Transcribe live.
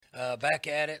Back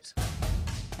at it.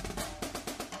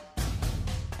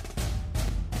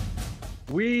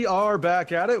 We are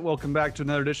back at it. Welcome back to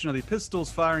another edition of the Pistols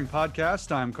Firing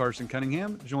Podcast. I'm Carson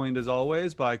Cunningham, joined as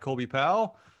always by Colby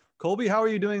Powell. Colby, how are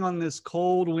you doing on this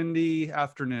cold, windy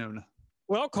afternoon?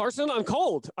 Well, Carson, I'm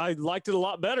cold. I liked it a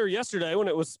lot better yesterday when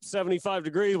it was 75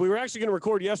 degrees. We were actually going to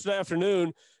record yesterday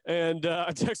afternoon, and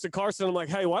I texted Carson. I'm like,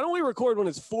 hey, why don't we record when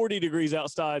it's 40 degrees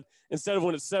outside instead of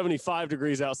when it's 75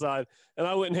 degrees outside? And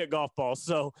I went and hit golf balls.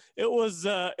 So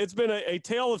it's been a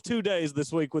tale of 2 days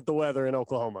this week with the weather in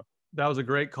Oklahoma. That was a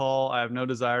great call. I have no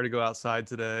desire to go outside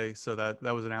today, so that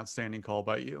was an outstanding call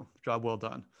by you. Job well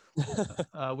done.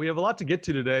 We have a lot to get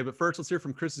to today, but first let's hear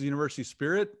from Chris's University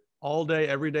Spirit. All day,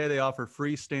 every day, they offer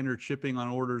free standard shipping on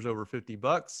orders over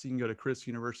 $50. You can go to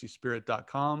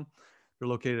chrisuniversityspirit.com. They're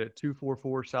located at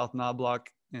 244 South Knobloch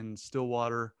in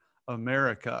Stillwater,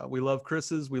 America. We love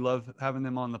Chris's. We love having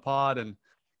them on the pod, and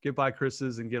get by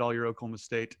Chris's and get all your Oklahoma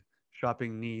State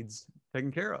shopping needs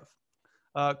taken care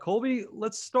of. Colby,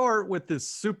 let's start with this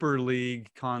Super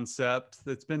League concept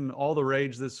that's been all the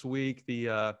rage this week.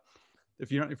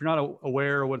 If you're not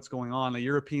aware of what's going on, the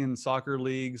European soccer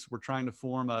leagues were trying to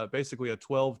form basically a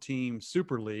 12-team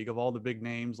Super League of all the big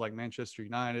names like Manchester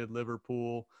United,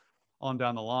 Liverpool, on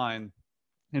down the line.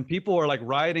 And people are like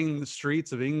rioting the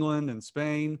streets of England and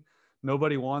Spain.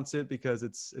 Nobody wants it because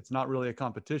it's not really a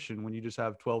competition when you just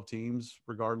have 12 teams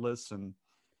regardless, and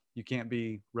you can't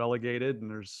be relegated, and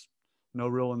there's no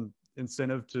real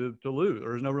incentive to lose,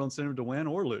 or there's no real incentive to win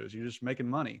or lose. You're just making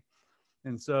money.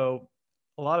 And so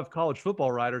a lot of college football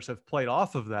writers have played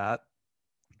off of that.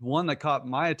 One that caught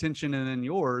my attention and then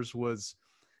yours was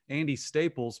Andy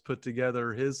Staples put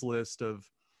together his list of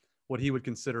what he would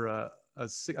consider I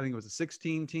think it was a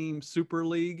 16-team Super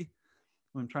League.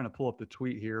 I'm trying to pull up the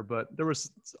tweet here, but there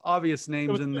was obvious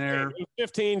names in there. It was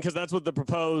 15 because that's what the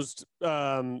proposed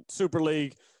Super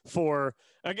League for.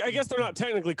 I guess they're not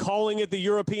technically calling it the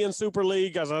European Super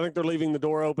League, because I think they're leaving the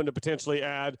door open to potentially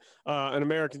add an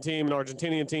American team, an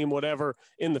Argentinian team, whatever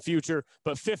in the future.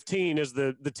 But 15 is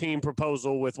the team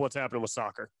proposal with what's happening with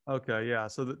soccer. Okay, yeah.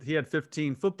 So he had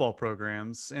 15 football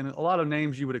programs, and a lot of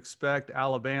names you would expect: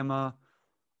 Alabama,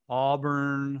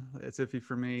 Auburn, it's iffy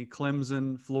for me,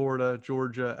 Clemson, Florida,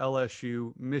 Georgia,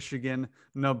 LSU, Michigan,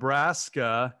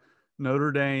 Nebraska,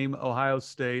 Notre Dame, Ohio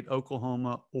State,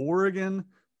 Oklahoma, Oregon,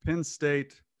 Penn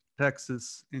State,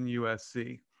 Texas, and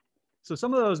USC. So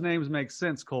some of those names make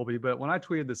sense, Colby, but when I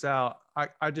tweeted this out,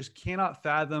 I just cannot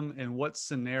fathom in what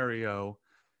scenario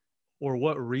or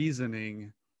what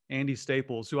reasoning Andy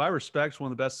Staples, who I respect,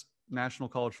 one of the best national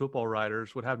college football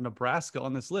writers, would have Nebraska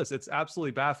on this list. It's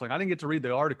absolutely baffling. I didn't get to read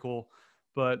the article,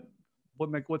 but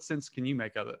what sense can you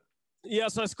make of it? Yeah,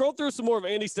 so I scrolled through some more of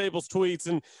Andy Staples' tweets,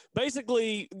 and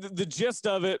basically the gist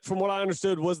of it, from what I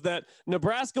understood, was that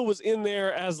Nebraska was in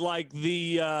there as like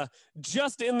the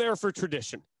just in there for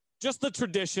tradition, just the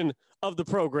tradition of the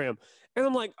program. And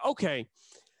I'm like, okay,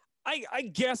 I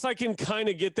guess I can kind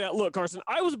of get that. Look, Carson,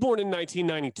 I was born in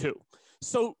 1992,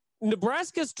 so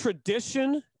Nebraska's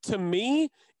tradition to me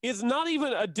is not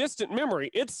even a distant memory.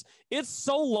 It's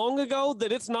so long ago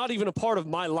that it's not even a part of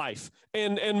my life.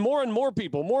 And more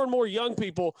people, more and more young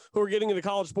people who are getting into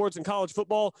college sports and college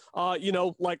football,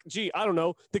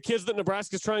 the kids that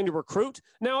Nebraska is trying to recruit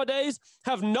nowadays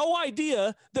have no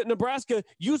idea that Nebraska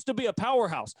used to be a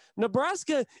powerhouse.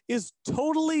 Nebraska is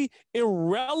totally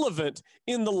irrelevant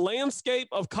in the landscape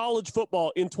of college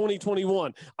football in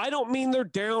 2021. I don't mean they're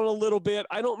down a little bit.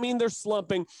 I don't mean they're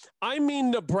slumping. I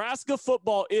mean Nebraska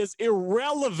football is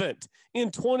irrelevant in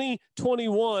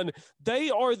 2021. They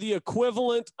are the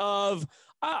equivalent of,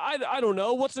 I don't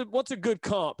know, what's a good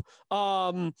comp?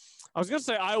 I was going to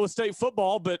say Iowa State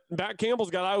football, but Matt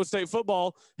Campbell's got Iowa State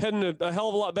football heading a hell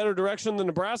of a lot better direction than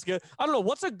Nebraska. I don't know,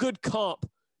 what's a good comp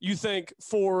you think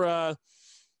for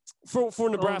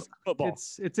Nebraska football?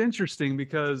 It's interesting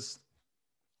because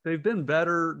they've been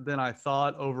better than I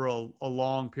thought over a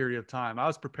long period of time. I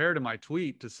was prepared in my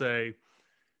tweet to say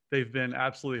they've been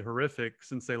absolutely horrific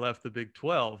since they left the Big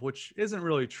 12, which isn't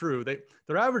really true.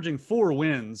 They're averaging 4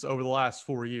 wins over the last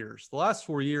 4 years. The last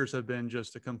 4 years have been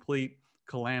just a complete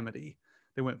calamity.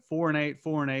 They went 4-8,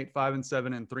 4-8,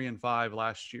 5-7, and 3-5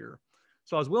 last year.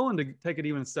 So I was willing to take it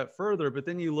even a step further, but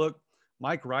then you look,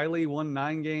 Mike Riley won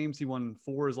 9 games. He won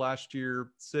 4 his last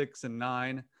year, 6 and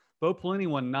 9. Bo Pelini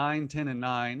won 9, 10 and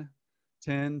 9,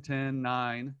 10, 10,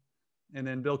 9. And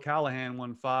then Bill Callahan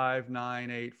won 5,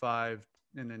 9, 8, 5,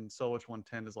 and then Solich won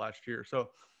 10 his last year. So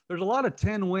there's a lot of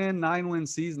 10-win, 9-win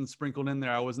seasons sprinkled in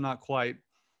there I was not quite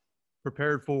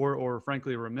prepared for or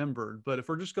frankly remembered. But if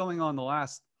we're just going on the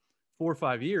last 4 or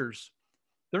 5 years,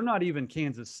 they're not even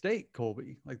Kansas State,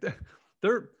 Colby. Like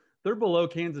they're they're below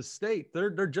Kansas State.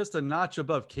 They're just a notch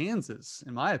above Kansas,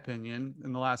 in my opinion,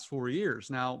 in the last 4 years.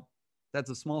 Now, that's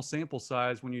a small sample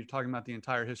size when you're talking about the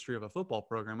entire history of a football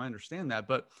program. I understand that.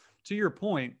 But to your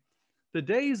point, the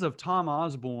days of Tom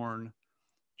Osborne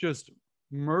just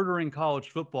murdering college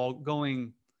football,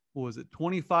 going, what was it,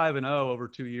 25-0 over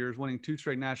 2 years, winning 2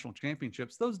 straight national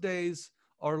championships, those days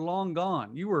are long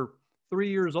gone. You were 3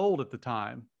 years old at the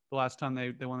time, the last time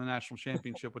they won the national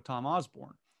championship with Tom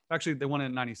Osborne. Actually, they won it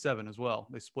in 97 as well.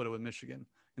 They split it with Michigan,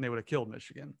 and they would have killed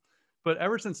Michigan. But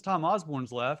ever since Tom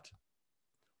Osborne's left,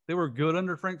 they were good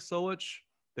under Frank Solich.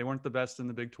 They weren't the best in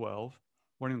the Big 12,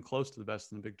 weren't even close to the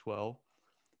best in the Big 12.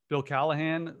 Bill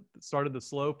Callahan started the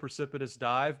slow, precipitous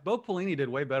dive. Bo Pelini did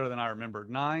way better than I remembered.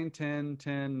 9, 10,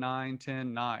 10, 9,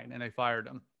 10, 9, and they fired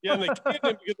him. Yeah, and they canned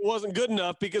him because it wasn't good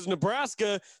enough, because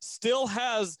Nebraska still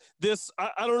has this,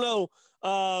 I don't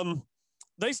know,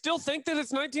 they still think that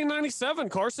it's 1997,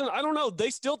 Carson. I don't know. They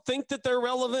still think that they're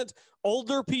relevant.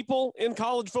 Older people in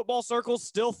college football circles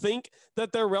still think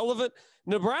that they're relevant.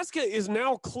 Nebraska is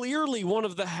now clearly one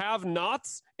of the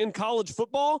have-nots in college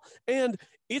football, and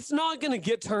it's not going to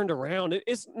get turned around.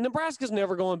 Nebraska's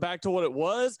never going back to what it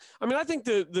was. I mean, I think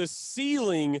the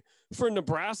ceiling for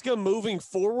Nebraska moving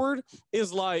forward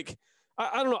is like,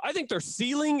 I don't know. I think their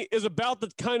ceiling is about the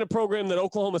kind of program that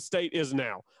Oklahoma State is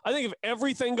now. I think if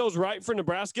everything goes right for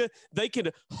Nebraska, they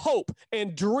could hope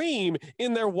and dream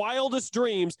in their wildest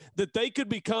dreams that they could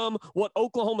become what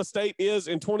Oklahoma State is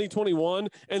in 2021.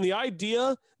 And the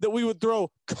idea that we would throw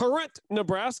current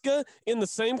Nebraska in the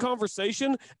same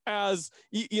conversation as,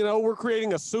 we're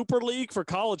creating a super league for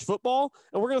college football,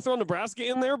 and we're going to throw Nebraska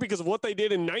in there because of what they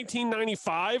did in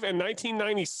 1995 and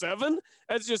 1997.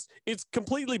 It's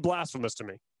completely blasphemous to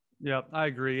me. Yeah, I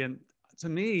agree. And to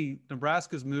me,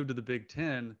 Nebraska's moved to the Big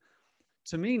Ten.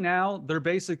 To me now, they're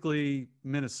basically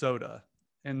Minnesota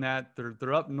in that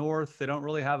they're up north. They don't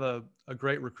really have a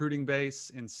great recruiting base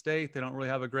in state. They don't really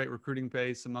have a great recruiting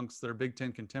base amongst their Big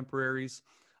Ten contemporaries.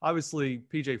 Obviously,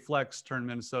 PJ Flex turned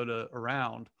Minnesota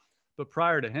around, but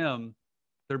prior to him,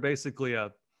 they're basically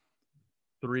a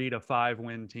 3 to 5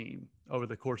 win team over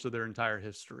the course of their entire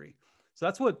history. So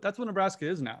that's what Nebraska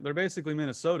is now. They're basically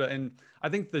Minnesota. And I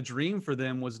think the dream for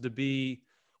them was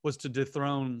to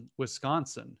dethrone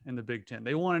Wisconsin in the Big Ten.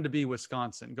 They wanted to be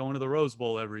Wisconsin, going to the Rose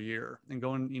Bowl every year and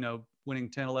going, winning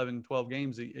 10, 11, 12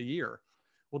 games a year.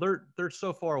 Well, they're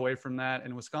so far away from that.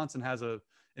 And Wisconsin has a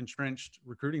entrenched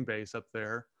recruiting base up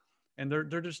there, and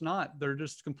they're just not. They're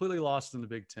just completely lost in the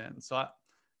Big Ten. So I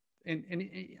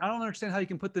don't understand how you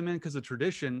can put them in because of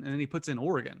tradition, and then he puts in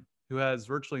Oregon, who has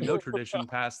virtually no tradition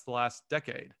past the last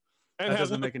decade. And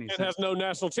doesn't make any sense. And has no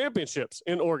national championships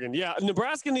in Oregon. Yeah,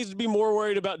 Nebraska needs to be more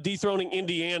worried about dethroning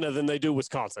Indiana than they do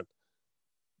Wisconsin.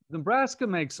 Nebraska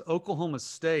makes Oklahoma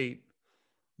State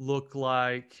look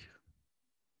like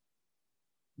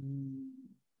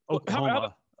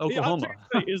Oklahoma. Oklahoma.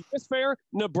 Is this fair?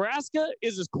 Nebraska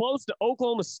is as close to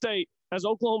Oklahoma State as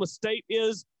Oklahoma State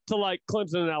is to like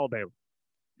Clemson and Alabama.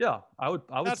 Yeah, I would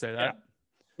say that.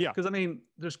 Yeah. Because I mean,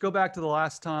 just go back to the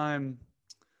last time.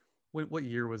 What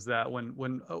year was that?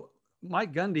 When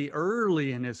Mike Gundy,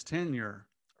 early in his tenure,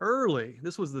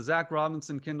 this was the Zach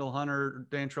Robinson, Kendall Hunter,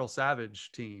 Dantrell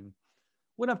Savage team,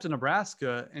 went up to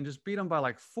Nebraska and just beat them by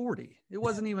like 40. It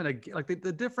wasn't even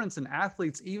the difference in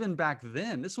athletes even back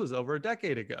then, this was over a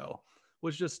decade ago,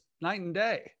 was just night and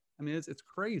day. I mean, it's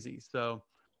crazy. So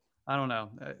I don't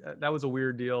know. That was a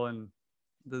weird deal. And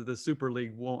the Super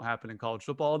League won't happen in college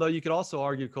football. Although you could also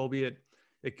argue, Colby,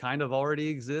 it kind of already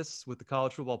exists with the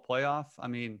college football playoff. I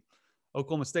mean,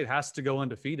 Oklahoma State has to go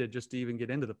undefeated just to even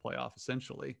get into the playoff,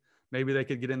 essentially. Maybe they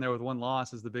could get in there with one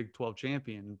loss as the Big 12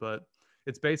 champion, but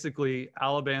it's basically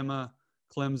Alabama,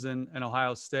 Clemson, and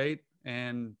Ohio State,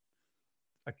 and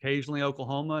occasionally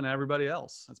Oklahoma and everybody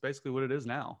else. That's basically what it is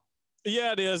now.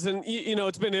 Yeah, it is. And,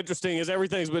 it's been interesting as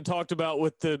everything's been talked about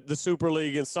with the Super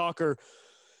League and soccer.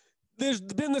 There's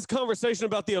been this conversation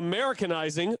about the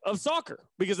Americanizing of soccer,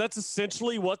 because that's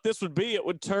essentially what this would be. It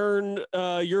would turn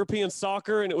European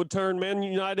soccer, and it would turn Man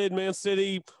United, Man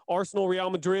City, Arsenal,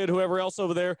 Real Madrid, whoever else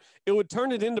over there. It would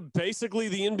turn it into basically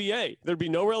the NBA. There'd be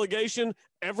no relegation.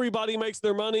 Everybody makes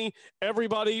their money.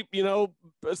 Everybody,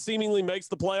 seemingly makes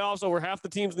the playoffs. Over half the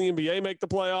teams in the NBA make the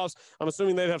playoffs. I'm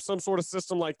assuming they'd have some sort of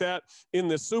system like that in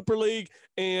this Super League.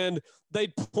 And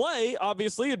they'd play,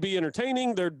 obviously. It'd be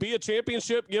entertaining. There'd be a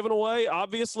championship given away,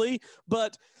 obviously.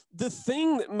 But the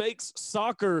thing that makes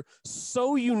soccer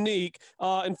so unique,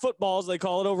 and football, as they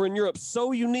call it over in Europe,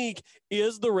 so unique,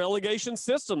 is the relegation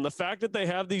system. The fact that they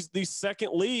have these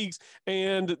second leagues,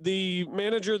 and the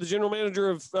general manager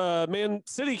of Man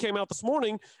City came out this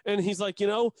morning, and he's like,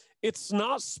 it's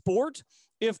not sport.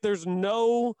 if there's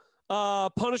no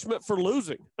punishment for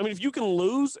losing. I mean, if you can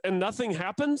lose and nothing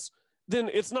happens, then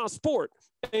it's not sport.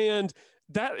 And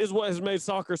that is what has made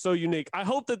soccer so unique. I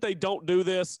hope that they don't do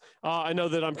this. I know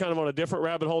that I'm kind of on a different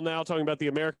rabbit hole now, talking about the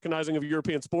Americanizing of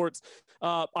European sports.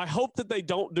 I hope that they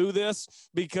don't do this,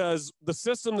 because the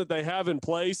system that they have in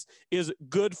place is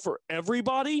good for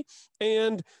everybody.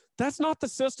 And that's not the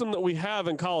system that we have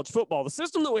in college football. The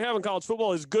system that we have in college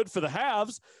football is good for the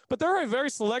haves, but they're a very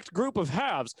select group of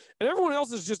haves, and everyone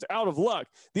else is just out of luck.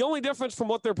 The only difference from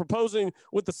what they're proposing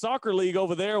with the soccer league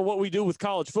over there and what we do with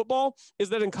college football is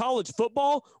that in college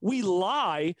football, we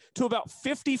lie to about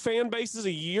 50 fan bases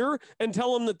a year and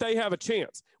tell them that they have a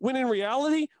chance, when in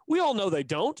reality, we all know they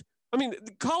don't. I mean,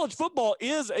 college football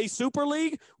is a super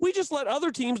league. We just let other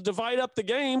teams divide up the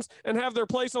games and have their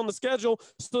place on the schedule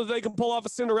so that they can pull off a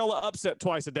Cinderella upset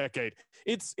twice a decade.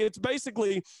 It's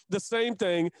basically the same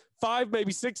thing. 5,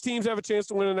 maybe 6 teams have a chance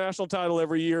to win a national title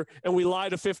every year, and we lie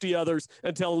to 50 others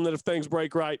and tell them that if things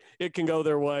break right, it can go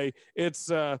their way. It's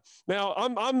now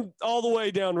I'm all the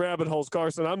way down rabbit holes,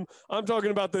 Carson. I'm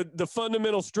talking about the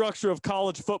fundamental structure of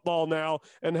college football now,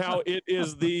 and how it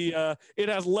is it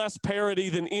has less parity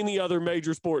than any other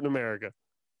major sport in America.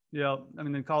 Yeah, I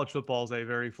mean, college football is a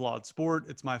very flawed sport.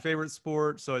 It's my favorite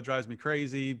sport, so it drives me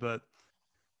crazy. But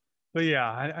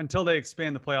yeah, until they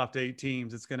expand the playoff to 8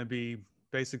 teams, it's going to be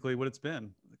basically what it's been,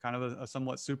 kind of a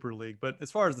somewhat super league. But as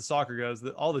far as the soccer goes,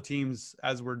 all the teams,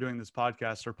 as we're doing this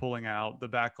podcast, are pulling out. The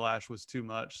backlash was too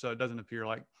much, so it doesn't appear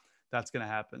like that's going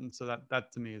to happen. So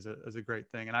that to me is a great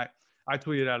thing. And I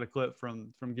tweeted out a clip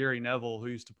from Gary Neville, who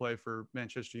used to play for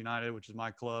Manchester United, which is my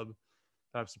club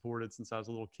that I've supported since I was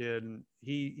a little kid. And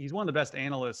he's one of the best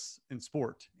analysts in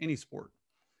sport, any sport.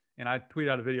 And I tweeted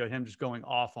out a video of him just going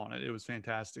off on it. It was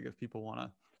fantastic if people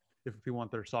want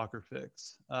their soccer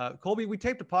fix. Colby, we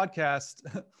taped a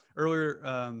podcast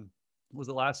earlier, was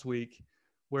it last week,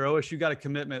 where OSU got a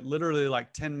commitment literally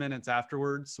like 10 minutes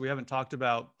afterwards. So we haven't talked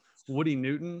about Woody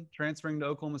Newton transferring to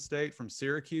Oklahoma State from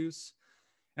Syracuse.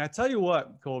 And I tell you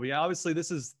what, Colby, obviously this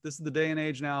is the day and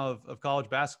age now of college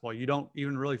basketball. You don't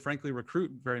even really, frankly,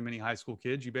 recruit very many high school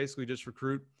kids. You basically just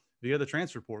recruit via the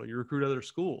transfer portal. You recruit other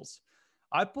schools.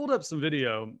 I pulled up some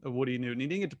video of Woody Newton. He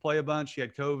didn't get to play a bunch. He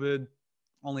had COVID,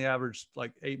 only averaged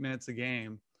like 8 minutes a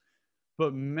game.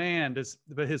 But man,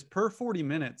 his per 40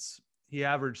 minutes, he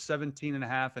averaged 17 and a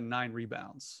half and 9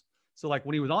 rebounds. So like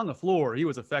when he was on the floor, he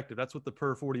was effective. That's what the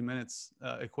per 40 minutes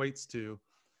equates to.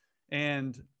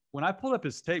 And when I pulled up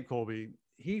his tape, Colby,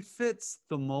 he fits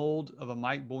the mold of a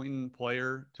Mike Boynton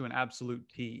player to an absolute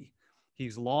T.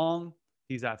 He's long,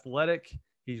 he's athletic,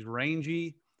 he's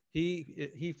rangy.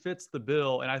 He fits the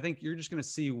bill. And I think you're just going to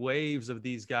see waves of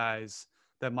these guys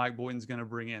that Mike Boynton's going to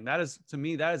bring in. That is, to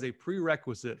me, that is a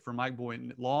prerequisite for Mike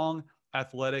Boynton. Long,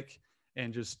 athletic,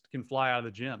 and just can fly out of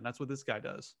the gym. That's what this guy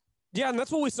does. Yeah, and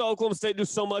that's what we saw Oklahoma State do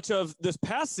so much of this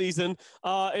past season,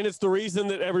 and it's the reason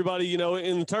that everybody, in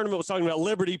the tournament was talking about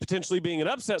Liberty potentially being an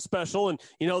upset special, and,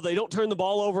 they don't turn the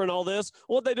ball over and all this.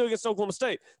 What they do against Oklahoma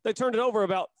State? They turned it over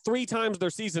about 3 times their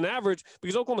season average,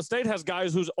 because Oklahoma State has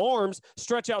guys whose arms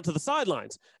stretch out to the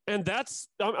sidelines. And that's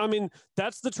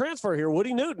the transfer here.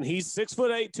 Woody Newton, he's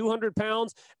 6'8", 200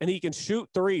 pounds, and he can shoot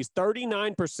threes,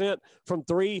 39% from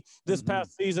 3 this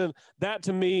past season. That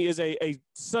to me is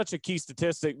such a key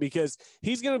statistic, because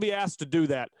he's going to be asked to do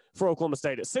that for Oklahoma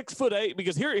State at 6'8",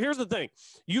 because here's the thing.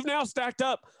 You've now stacked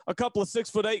up a couple of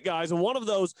 6'8" guys, and one of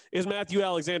those is Matthew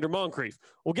Alexander Moncrief.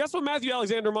 Well, guess what Matthew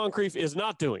Alexander Moncrief is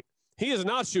not doing? He is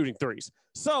not shooting threes.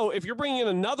 So if you're bringing in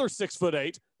another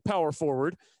 6'8" power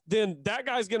forward, then that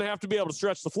guy's going to have to be able to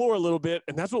stretch the floor a little bit,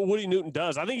 and that's what Woody Newton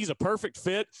does. I think he's a perfect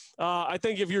fit. I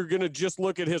think if you're going to just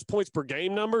look at his points per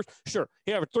game numbers, sure,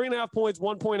 he averaged 3.5 points,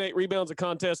 1.8 rebounds a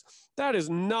contest. That is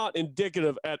not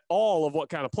indicative at all of what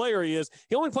kind of player he is.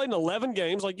 He only played in 11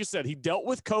 games. Like you said, he dealt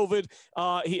with COVID.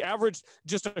 He averaged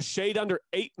just a shade under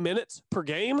 8 minutes per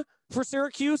game for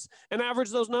Syracuse and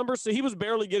averaged those numbers. So he was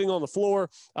barely getting on the floor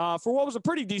for what was a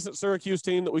pretty decent Syracuse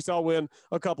team that we saw win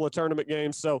a couple of tournament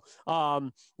games. So,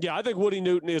 yeah, I think Woody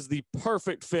Newton is the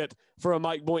perfect fit for a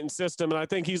Mike Boynton system, and I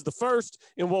think he's the first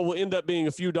in what will end up being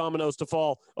a few dominoes to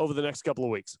fall over the next couple of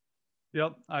weeks.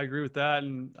 Yep, I agree with that.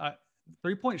 And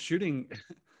three-point shooting,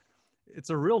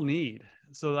 it's a real need.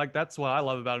 So, like, that's what I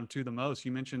love about him, too, the most.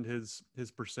 You mentioned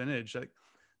his percentage.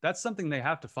 That's something they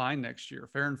have to find next year.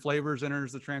 Farron Flavors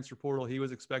enters the transfer portal. He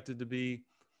was expected to be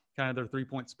kind of their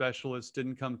three-point specialist,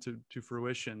 didn't come to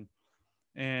fruition.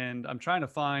 And I'm trying to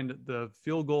find the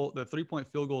 3-point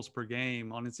field goals per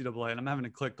game on NCAA, and I'm having to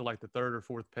click to like the 3rd or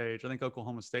 4th page. I think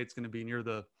Oklahoma State's going to be near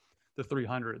the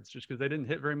 300s just because they didn't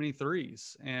hit very many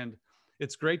threes. And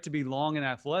it's great to be long and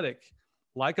athletic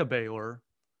like a Baylor,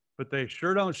 but they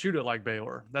sure don't shoot it like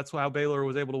Baylor. That's how Baylor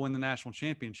was able to win the national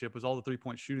championship, was all the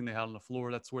 3-point shooting they had on the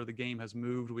floor. That's where the game has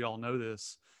moved. We all know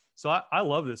this. So I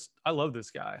love this. I love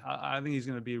this guy. I think he's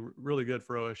going to be really good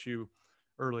for OSU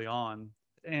early on.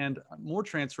 And more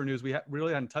transfer news we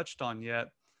really hadn't touched on yet.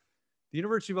 The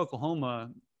University of Oklahoma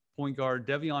point guard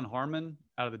Devion Harmon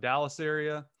out of the Dallas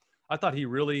area. I thought he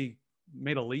really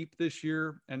made a leap this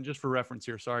year. And just for reference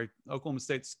here, Oklahoma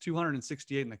State's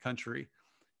 268 in the country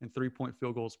in 3-point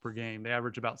field goals per game. They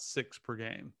average about 6 per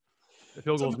game. The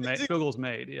field goals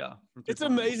made, yeah. It's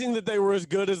amazing that they were as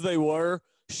good as they were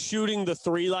shooting the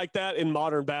three like that in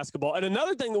modern basketball. And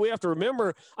another thing that we have to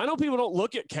remember, I know people don't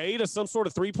look at Cade as some sort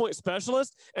of 3-point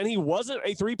specialist, and he wasn't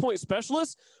a 3-point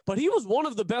specialist, but he was one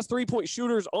of the best 3-point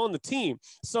shooters on the team.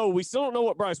 So we still don't know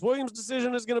what Bryce Williams'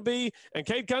 decision is going to be, and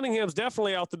Cade Cunningham's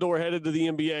definitely out the door headed to the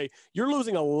NBA. You're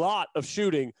losing a lot of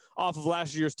shooting off of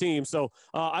last year's team. So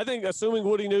I think assuming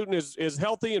Woody Newton is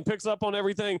healthy and picks up on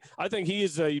everything, I think he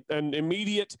is an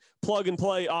immediate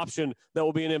plug-and-play option that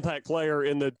will be an impact player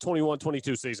in the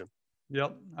 21-22 season.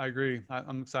 Yep, I agree.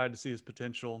 I'm excited to see his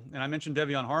potential. And I mentioned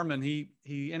Devion Harmon. He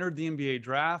entered the NBA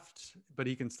draft, but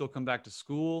he can still come back to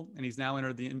school, and he's now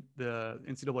entered the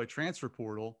NCAA transfer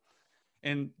portal.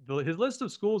 And his list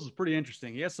of schools is pretty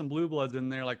interesting. He has some blue bloods in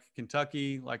there, like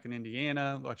Kentucky, like in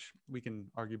Indiana, which we can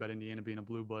argue about Indiana being a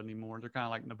blue blood anymore. They're kind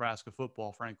of like Nebraska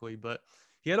football, frankly. But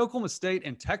he had Oklahoma State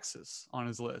and Texas on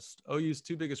his list, OU's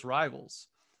 2 biggest rivals.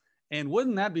 And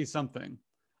wouldn't that be something?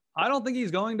 I don't think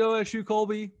he's going to OSU,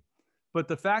 Colby, but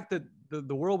the fact that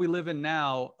the world we live in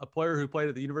now, a player who played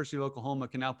at the University of Oklahoma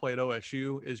can now play at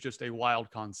OSU is just a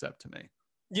wild concept to me.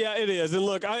 Yeah, it is. And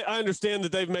look, I understand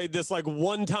that they've made this like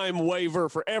one-time waiver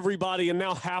for everybody, and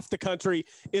now half the country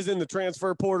is in the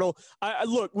transfer portal.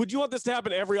 Look, would you want this to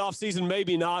happen every offseason?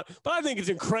 Maybe not, but I think it's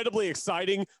incredibly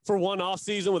exciting for one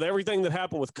offseason with everything that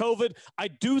happened with COVID. I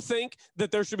do think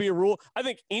that there should be a rule. I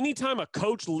think anytime a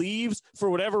coach leaves for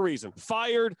whatever reason,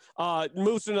 fired,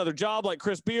 moves to another job like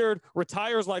Chris Beard,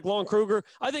 retires like Lon Kruger,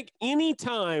 I think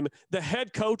anytime the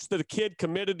head coach that a kid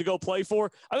committed to go play for,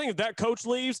 I think if that coach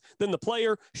leaves, then the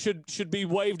player should be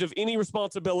waived of any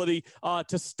responsibility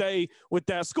to stay with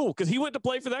that school, because he went to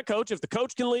play for that coach. If the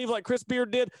coach can leave like Chris Beard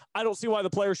did, I don't see why the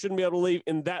player shouldn't be able to leave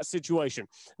in that situation.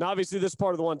 Now, obviously, this is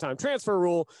part of the one-time transfer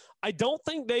rule. I don't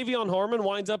think Devion Harmon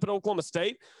winds up at Oklahoma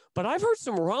State, but I've heard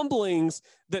some rumblings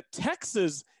that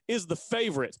Texas is the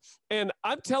favorite. And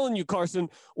I'm telling you, Carson,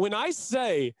 when I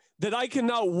say that I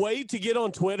cannot wait to get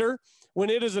on Twitter when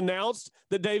it is announced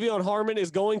that Devion Harmon is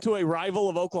going to a rival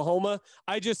of Oklahoma,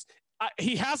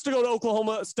 he has to go to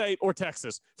Oklahoma State or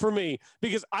Texas for me,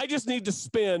 because I just need to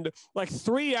spend like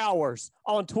 3 hours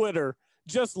on Twitter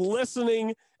just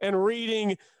listening and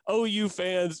reading OU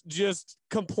fans just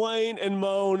complain and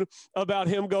moan about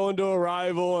him going to a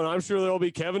rival. And I'm sure there'll be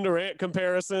Kevin Durant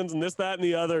comparisons and this, that, and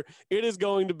the other. It is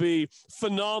going to be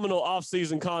phenomenal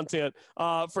offseason content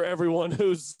for everyone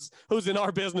who's in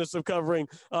our business of covering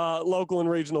local and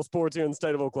regional sports here in the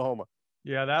state of Oklahoma.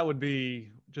 Yeah, that would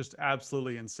be just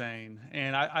absolutely insane.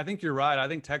 And I think you're right. I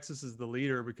think Texas is the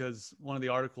leader, because one of the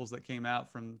articles that came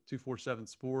out from 247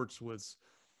 Sports was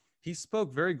he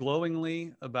spoke very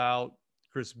glowingly about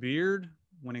Chris Beard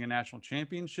winning a national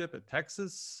championship at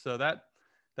Texas. So that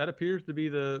appears to be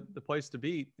the place to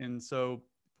beat. And so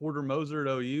Porter Moser at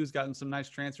OU's gotten some nice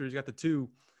transfers. He's got the two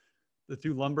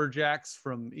lumberjacks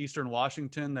from Eastern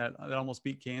Washington that almost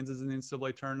beat Kansas in the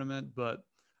NCAA tournament. But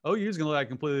OU is going to look like a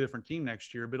completely different team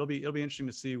next year, but it'll be interesting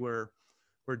to see where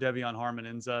Devion Harmon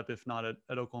ends up, if not at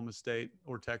Oklahoma State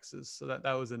or Texas. So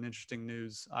that was an interesting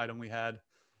news item we had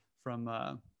from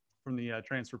the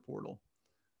transfer portal.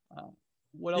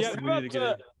 What else do we need to get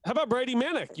in? How about Brady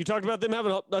Manick? You talked about them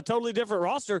having a totally different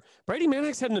roster. Brady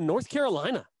Manick's heading to North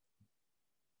Carolina.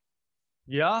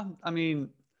 Yeah, I mean,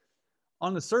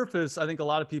 on the surface, I think a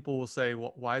lot of people will say,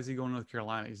 well, why is he going to North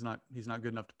Carolina? He's not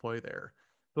good enough to play there.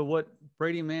 But what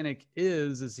Brady Manick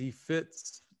is he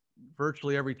fits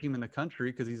virtually every team in the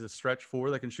country, because he's a stretch four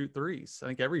that can shoot threes. I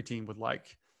think every team would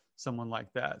like someone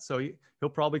like that. So he'll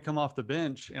probably come off the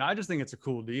bench. And I just think it's a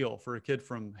cool deal for a kid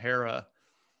from Hera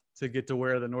to get to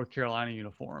wear the North Carolina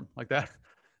uniform like that.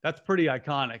 That's pretty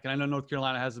iconic. And I know North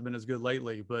Carolina hasn't been as good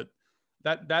lately, but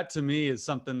that to me is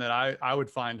something that I would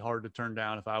find hard to turn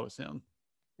down if I was him.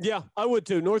 Yeah, I would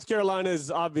too. North Carolina is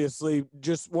obviously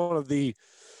just one of the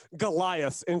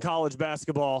Goliaths in college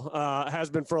basketball, has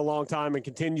been for a long time and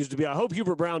continues to be. I hope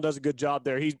Hubert Brown does a good job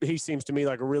there. He seems to me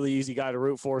like a really easy guy to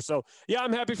root for. So, yeah,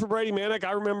 I'm happy for Brady Manek.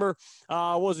 I remember,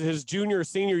 was it his junior or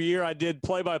senior year, I did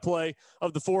play-by-play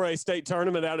of the 4A state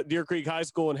tournament out at Deer Creek High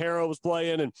School, and Harrow was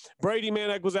playing, and Brady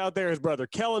Manek was out there, his brother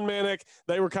Kellen Manek.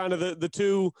 They were kind of the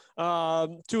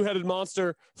two-headed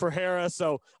monster for Harris.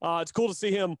 So it's cool to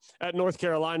see him at North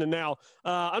Carolina now.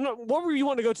 What were you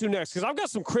wanting to go to next? Because I've got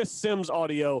some Chris Sims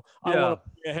audio I want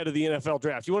to play ahead of the NFL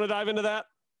draft. You want to dive into that?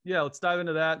 Yeah, let's dive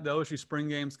into that. The OSU spring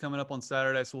game's coming up on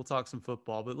Saturday, so we'll talk some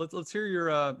football. But let's hear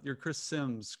your Chris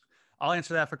Sims. I'll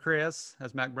answer that for Chris,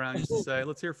 as Mac Brown used to say.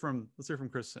 Let's hear from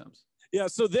Chris Sims. Yeah,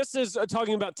 so this is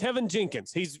talking about Tevin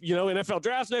Jenkins. He's, NFL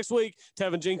drafts next week.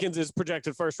 Tevin Jenkins is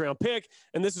projected first-round pick.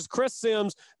 And this is Chris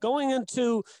Sims going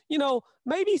into,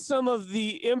 maybe some of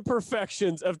the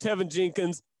imperfections of Tevin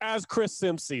Jenkins as Chris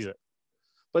Sims sees it.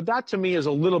 But that, to me, is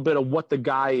a little bit of what the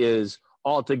guy is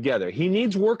altogether. He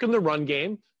needs work in the run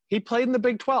game. He played in the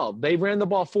Big 12. They ran the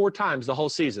ball 4 times the whole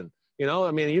season. You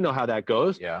know how that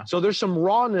goes. Yeah. So there's some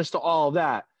rawness to all of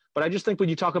that. But I just think when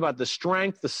you talk about the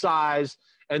strength, the size,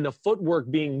 and the footwork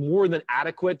being more than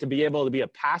adequate to be able to be a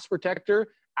pass protector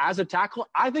as a tackle,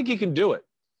 I think he can do it,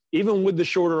 even with the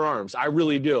shorter arms. I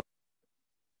really do.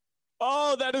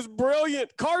 Oh, that is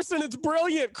brilliant. Carson, it's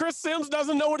brilliant. Chris Sims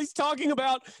doesn't know what he's talking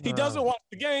about. He doesn't watch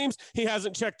the games. He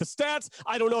hasn't checked the stats.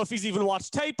 I don't know if he's even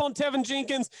watched tape on Tevin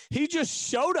Jenkins. He just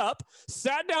showed up,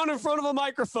 sat down in front of a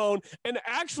microphone, and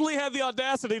actually had the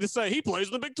audacity to say he plays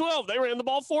in the Big 12. They ran the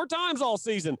ball 4 times all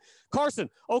season. Carson,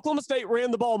 Oklahoma State ran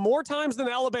the ball more times than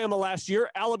Alabama last year.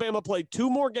 Alabama played 2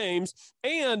 more games,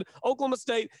 and Oklahoma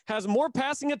State has more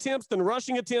passing attempts than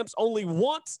rushing attempts only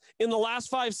once in the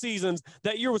last 5 seasons.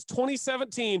 That year was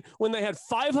 2017 when they had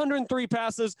 503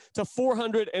 passes to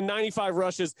 495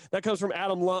 rushes. That comes from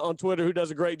Adam Lunt on Twitter, who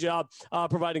does a great job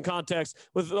providing context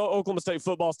with Oklahoma State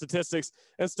football statistics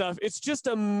and stuff. It's just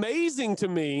amazing to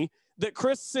me that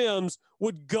Chris Sims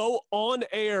would go on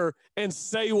air and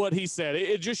say what he said.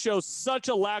 It just shows such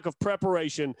a lack of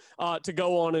preparation to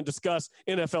go on and discuss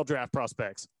NFL draft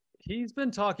prospects. He's been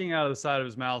talking out of the side of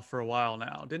his mouth for a while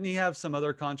now. Didn't he have some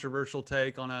other controversial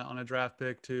take on a draft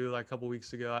pick too, like a couple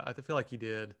weeks ago? I feel like he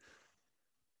did.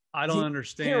 I don't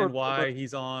understand why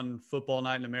he's on Football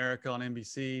Night in America on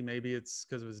NBC. Maybe it's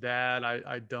because of his dad.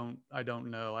 I don't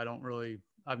know.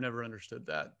 I've never understood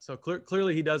that. So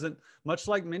clearly he doesn't, much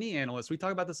like many analysts. We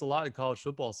talk about this a lot in college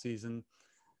football season.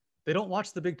 They don't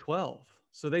watch the Big 12.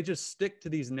 So they just stick to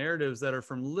these narratives that are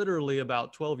from literally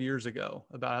about 12 years ago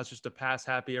about how it's just a pass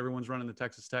happy. Everyone's running the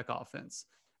Texas Tech offense.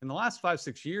 In the last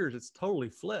 5-6 years, it's totally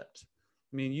flipped.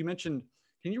 I mean, you mentioned,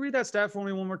 can you read that stat for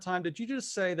me one more time? Did you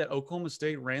just say that Oklahoma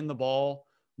State ran the ball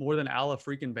more than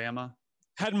Bama?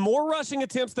 Had more rushing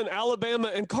attempts than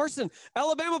Alabama. And Carson,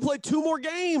 Alabama played 2 more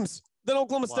games than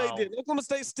Oklahoma State did. Oklahoma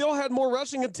State still had more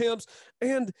rushing attempts.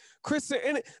 And Chris,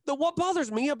 what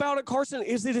bothers me about it, Carson,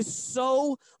 is it is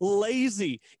so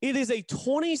lazy. It is a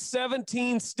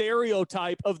 2017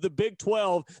 stereotype of the Big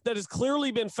 12 that has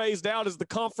clearly been phased out as the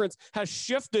conference has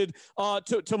shifted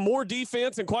to more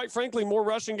defense and, quite frankly, more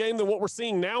rushing game than what we're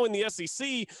seeing now in the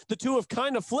SEC. The two have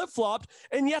kind of flip-flopped,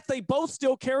 and yet they both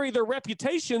still carry their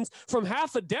reputations from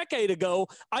half a decade ago.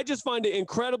 I just find it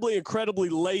incredibly, incredibly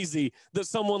lazy that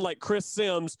someone like Chris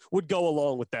Sims would go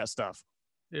along with that stuff.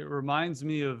 It reminds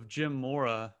me of Jim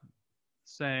Mora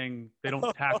saying they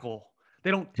don't tackle.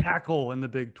 They don't tackle in the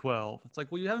Big 12. It's like,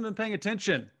 well, you haven't been paying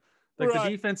attention. Like the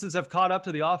defenses have caught up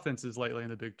to the offenses lately in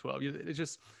the Big 12. It's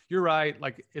just, you're right.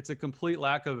 Like it's a complete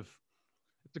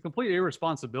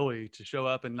irresponsibility to show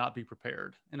up and not be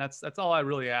prepared. And that's all I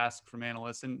really ask from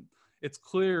analysts. And it's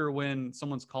clear when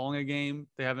someone's calling a game,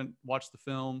 they haven't watched the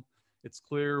film. It's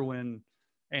clear when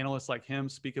analysts like him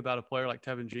speak about a player like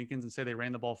Tevin Jenkins and say they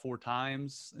ran the ball 4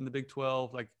 times in the Big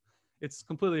 12. Like it's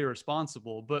completely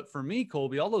irresponsible. But for me,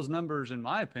 Colby, all those numbers, in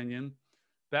my opinion,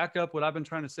 back up what I've been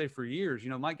trying to say for years.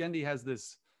 Mike Gundy has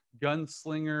this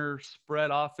gunslinger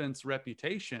spread offense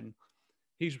reputation.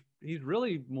 He's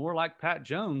really more like Pat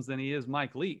Jones than he is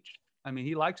Mike Leach. I mean,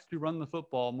 he likes to run the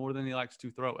football more than he likes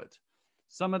to throw it.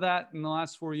 Some of that in the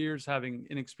last 4 years, having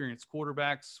inexperienced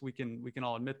quarterbacks, we can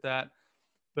all admit that.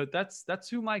 But that's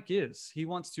who Mike is. He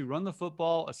wants to run the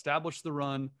football, establish the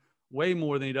run way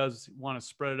more than he does want to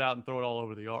spread it out and throw it all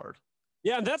over the yard.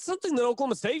 Yeah, and that's something that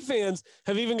Oklahoma State fans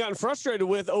have even gotten frustrated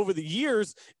with over the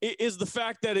years is the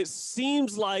fact that it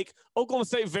seems like Oklahoma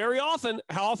State very often,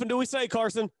 how often do we say,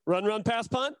 Carson, run, pass,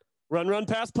 punt, run,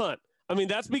 pass, punt? I mean,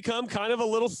 that's become kind of a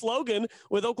little slogan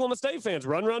with Oklahoma State fans,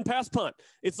 run, pass, punt.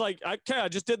 It's like, okay, I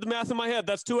just did the math in my head.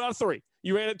 That's 2 out of 3.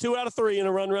 You ran it 2 out of 3 in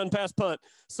a run, pass, punt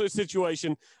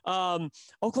situation.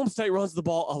 Oklahoma State runs the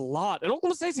ball a lot, and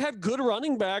Oklahoma State's had good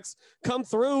running backs come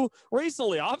through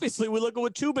recently. Obviously, we look at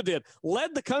what Chuba did.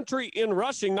 Led the country in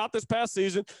rushing, not this past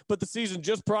season, but the season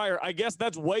just prior. I guess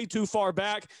that's way too far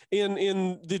back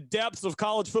in the depths of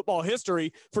college football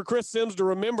history for Chris Sims to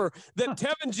remember that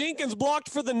Tevin Jenkins blocked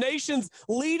for the nation's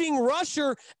leading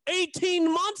rusher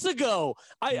 18 months ago.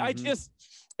 I just,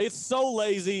 it's so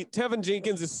lazy. Tevin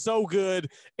Jenkins is so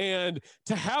good. And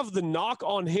to have the knock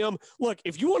on him, look,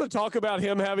 if you want to talk about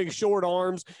him having short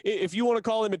arms, if you want to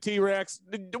call him a T-Rex,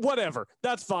 whatever,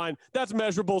 that's fine. That's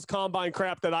measurables, combine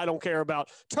crap that I don't care about.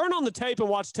 Turn on the tape and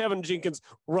watch Tevin Jenkins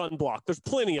run block. There's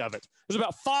plenty of it. There's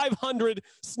about 500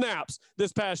 snaps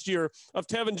this past year of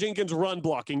Tevin Jenkins run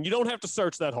blocking. You don't have to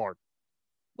search that hard.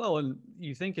 Well, and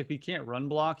you think if he can't run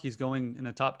block, he's going in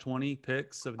the top 20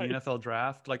 picks of the NFL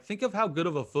draft. Like, think of how good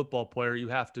of a football player you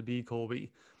have to be,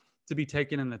 Colby, to be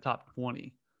taken in the top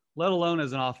 20, let alone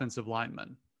as an offensive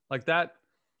lineman. Like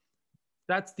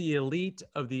that's the elite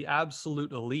of the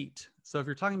absolute elite. So if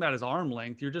you're talking about his arm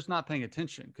length, you're just not paying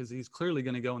attention because he's clearly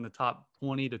going to go in the top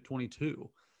 20 to 22.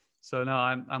 So no,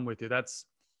 I'm with you. That's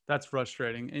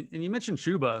frustrating. And you mentioned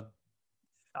Chuba.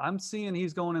 I'm seeing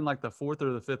he's going in like the 4th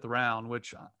or the 5th round,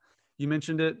 which you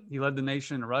mentioned it. He led the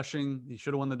nation in rushing. He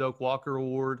should have won the Doak Walker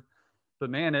Award.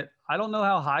 But man, I don't know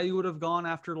how high he would have gone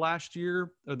after last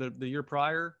year or the year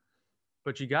prior,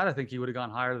 but you got to think he would have gone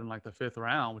higher than like the 5th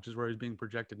round, which is where he's being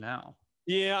projected now.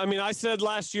 Yeah, I mean, I said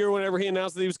last year whenever he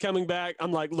announced that he was coming back,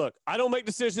 I'm like, look, I don't make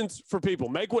decisions for people.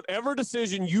 Make whatever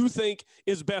decision you think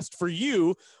is best for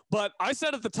you. But I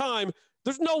said at the time,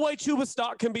 there's no way Chuba's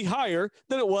stock can be higher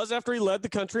than it was after he led the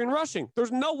country in rushing.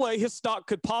 There's no way his stock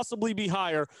could possibly be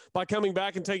higher by coming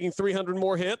back and taking 300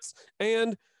 more hits.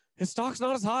 And his stock's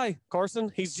not as high,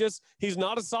 Carson. He's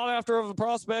not as sought after of a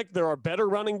prospect. There are better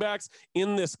running backs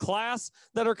in this class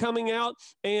that are coming out.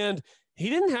 And he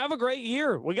didn't have a great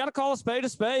year. We got to call a spade a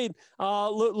spade.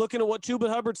 Looking at what Chuba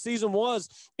Hubbard's season was,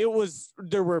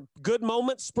 there were good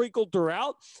moments sprinkled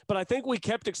throughout, but I think we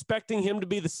kept expecting him to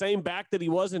be the same back that he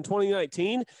was in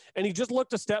 2019, and he just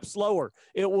looked a step slower.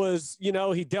 It was,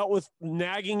 he dealt with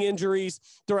nagging injuries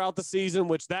throughout the season,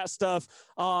 which that stuff,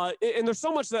 and there's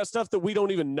so much of that stuff that we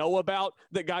don't even know about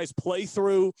that guys play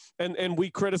through, and we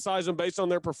criticize them based on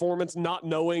their performance, not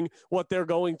knowing what they're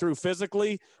going through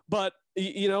physically. But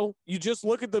you just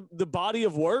look at the body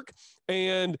of work,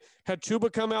 and had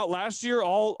Chuba come out last year,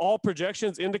 all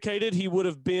projections indicated he would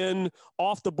have been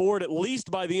off the board at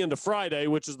least by the end of Friday,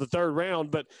 which is the 3rd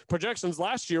round. But projections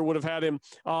last year would have had him,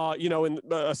 in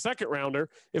a 2nd rounder,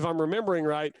 if I'm remembering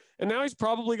right. And now he's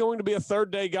probably going to be a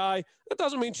 3rd day guy. That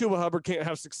doesn't mean Chuba Hubbard can't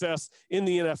have success in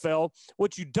the NFL.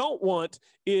 What you don't want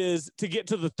is to get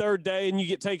to the 3rd day and you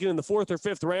get taken in the 4th or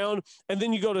 5th round, and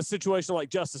then you go to a situation like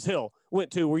Justice Hill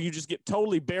went to, where you just get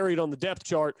totally buried on the depth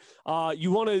chart.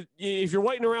 You want to, if you're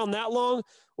waiting around that long,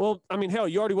 well, I mean, hell,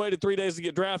 you already waited 3 days to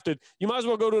get drafted. You might as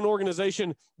well go to an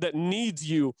organization that needs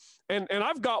you. And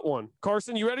I've got one.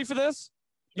 Carson, you ready for this?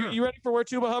 Sure. You ready for where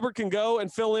Chuba Hubbard can go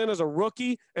and fill in as a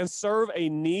rookie and serve a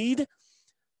need?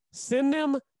 Send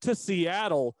him to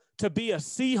Seattle to be a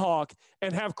Seahawk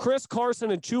and have Chris Carson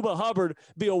and Chuba Hubbard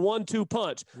be a 1-2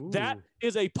 punch. Ooh. That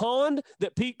is a pond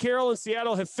that Pete Carroll and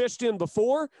Seattle have fished in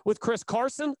before with Chris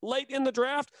Carson late in the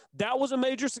draft. That was a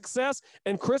major success.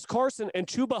 And Chris Carson and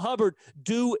Chuba Hubbard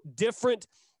do different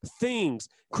things.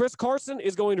 Chris Carson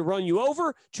is going to run you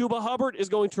over. Chuba Hubbard is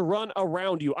going to run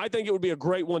around you. I think it would be a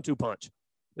great 1-2 punch.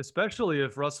 Especially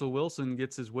if Russell Wilson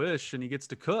gets his wish and he gets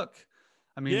to cook.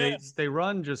 I mean, yes. they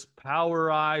run just power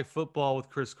eye football with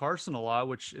Chris Carson a lot,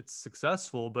 which it's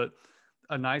successful, but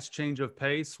a nice change of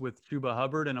pace with Chuba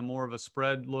Hubbard and a more of a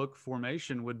spread look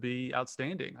formation would be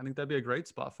outstanding. I think that'd be a great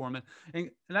spot for him. And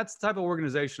that's the type of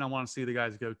organization I want to see the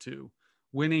guys go to.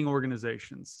 Winning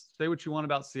organizations. Say what you want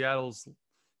about Seattle's,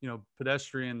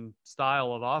 pedestrian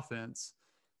style of offense.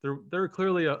 They're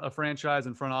clearly a franchise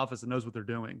and front office that knows what they're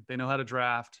doing. They know how to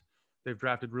draft. They've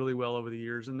drafted really well over the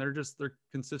years, and they're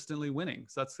consistently winning.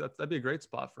 So that'd be a great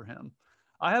spot for him.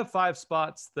 I have 5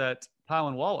 spots that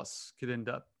Tylan Wallace could end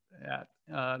up at.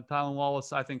 Tylan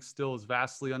Wallace, I think, still is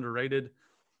vastly underrated.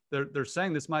 They're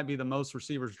saying this might be the most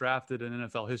receivers drafted in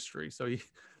NFL history. So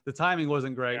the timing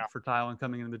wasn't great for Tylan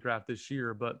coming into the draft this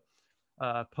year. But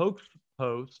Post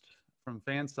from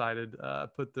Fansided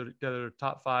put together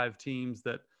top 5 teams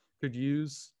that could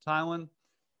use Tylan.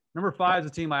 Number 5 is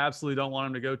a team I absolutely don't want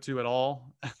him to go to at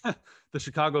all. The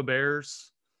Chicago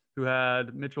Bears, who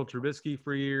had Mitchell Trubisky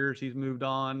for years. He's moved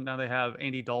on. Now they have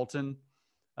Andy Dalton.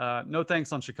 No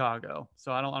thanks on Chicago.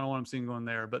 So I don't want him seeing going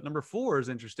there. But number 4 is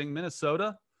interesting.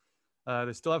 Minnesota.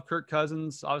 They still have Kirk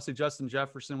Cousins. Obviously, Justin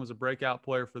Jefferson was a breakout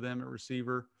player for them at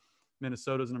receiver.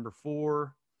 Minnesota's number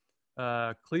 4.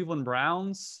 Cleveland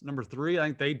Browns, number 3. I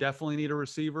think they definitely need a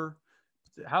receiver.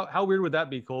 How weird would that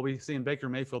be, Colby, seeing Baker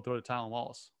Mayfield throw to Tylan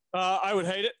Wallace? I would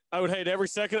hate it. I would hate every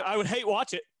second. I would hate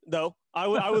watch it, though. I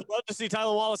would love to see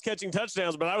Tylan Wallace catching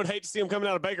touchdowns, but I would hate to see him coming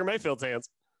out of Baker Mayfield's hands.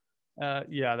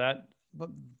 But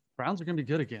Browns are going to be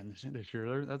good again this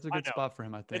year. That's a good spot for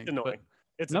him, I think. It's annoying.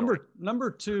 It's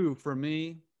number 2 for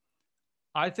me,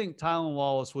 I think Tylan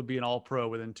Wallace would be an all-pro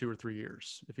within 2 or 3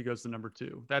 years if he goes to number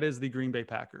 2. That is the Green Bay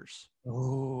Packers.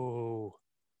 Oh.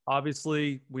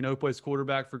 Obviously, we know he plays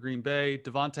quarterback for Green Bay.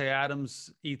 Devontae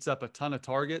Adams eats up a ton of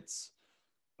targets.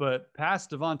 But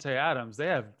past Devontae Adams, they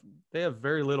have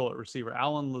very little at receiver.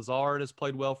 Allen Lazard has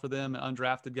played well for them, an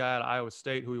undrafted guy at Iowa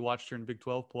State who we watched here in Big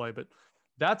 12 play. But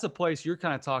that's a place you're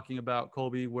kind of talking about,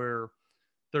 Colby, where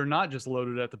they're not just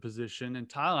loaded at the position. And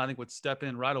Tylan, I think, would step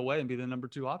in right away and be the number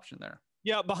 2 option there.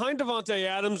 Yeah, behind Devontae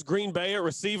Adams, Green Bay at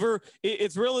receiver,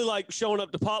 it's really like showing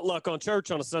up to potluck on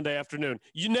church on a Sunday afternoon.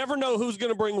 You never know who's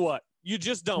going to bring what. You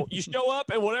just don't. You show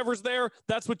up, and whatever's there,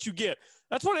 that's what you get.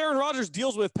 That's what Aaron Rodgers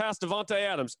deals with past Devontae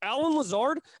Adams. Allen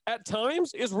Lazard, at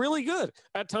times, is really good.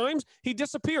 At times, he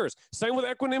disappears. Same with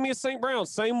Equinemius St. Brown.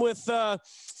 Same with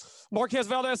Marquez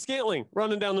Valdez-Scantling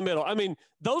running down the middle. I mean,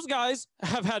 those guys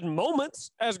have had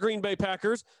moments as Green Bay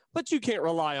Packers, but you can't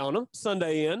rely on them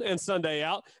Sunday in and Sunday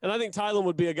out. And I think Tylan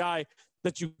would be a guy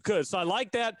that you could. So I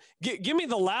like that. Give me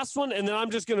the last one, and then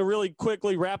I'm just going to really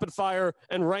quickly rapid fire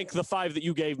and rank the 5 that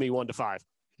you gave me 1 to 5.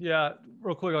 Yeah,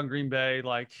 real quick on Green Bay.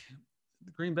 Like,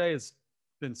 Green Bay has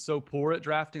been so poor at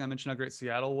drafting. I mentioned how great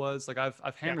Seattle was. Like,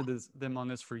 I've hammered them on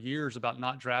this for years about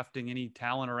not drafting any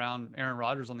talent around Aaron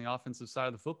Rodgers on the offensive side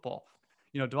of the football.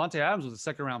 You know, Devontae Adams was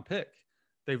a 2nd-round pick.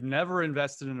 They've never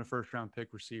invested in a 1st-round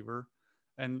pick receiver.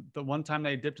 And the one time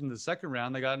they dipped into the 2nd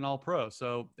round, they got an all-pro.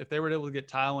 So if they were able to get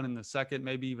Tylan in the 2nd,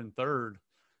 maybe even 3rd,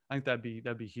 I think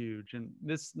that'd be huge. And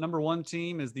this number 1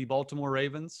 team is the Baltimore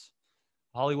Ravens.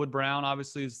 Hollywood Brown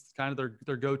obviously is kind of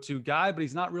their go-to guy, but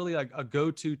he's not really like a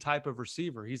go-to type of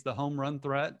receiver. He's the home run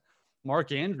threat.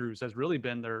 Mark Andrews has really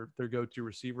been their go-to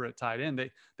receiver at tight end.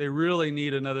 They really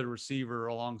need another receiver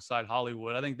alongside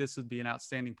Hollywood. I think this would be an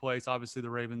outstanding place. Obviously, the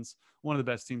Ravens, one of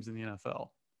the best teams in the NFL.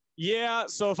 Yeah,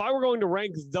 so if I were going to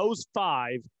rank those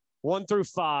 5, 1 through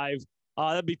 5,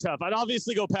 that'd be tough. I'd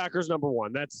obviously go Packers number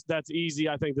 1. That's easy.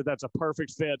 I think that's a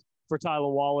perfect fit for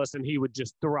Tylan Wallace, and he would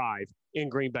just thrive in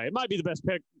Green Bay. It might be the best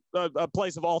pick, a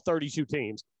place of all 32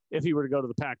 teams if he were to go to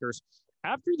the Packers.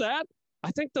 After that,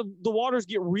 I think the waters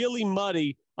get really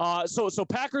muddy. So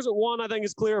Packers at 1, I think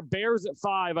is clear. Bears at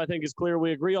 5, I think is clear.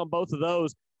 We agree on both of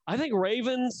those. I think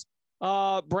Ravens,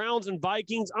 Browns, and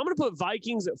Vikings. I'm going to put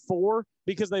Vikings at 4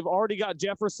 because they've already got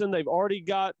Jefferson. They've already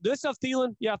got – do they still have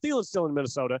Tylan? Yeah, Thielen's still in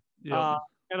Minnesota. Yeah.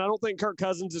 And I don't think Kirk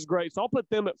Cousins is great. So I'll put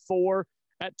them at 4.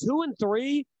 At 2 and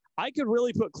 3, I could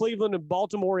really put Cleveland and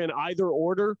Baltimore in either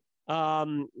order.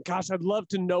 Gosh, I'd love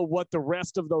to know what the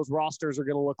rest of those rosters are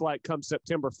going to look like come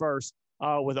September 1st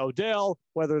with Odell,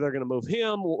 whether they're going to move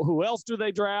him. Who else do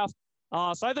they draft?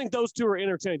 So I think those 2 are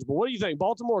interchangeable. What do you think,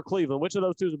 Baltimore or Cleveland? Which of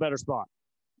those 2 is a better spot?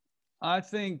 I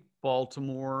think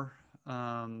Baltimore,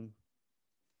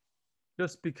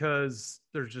 just because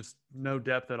there's just no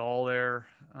depth at all there.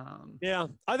 Yeah,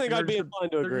 I think I'd be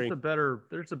inclined to agree.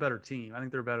 They're just a better team. I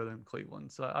think they're better than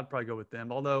Cleveland, so I'd probably go with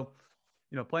them. Although,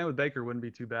 you know, playing with Baker wouldn't be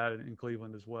too bad in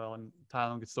Cleveland as well, and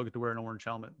Tylan could still get to wear an orange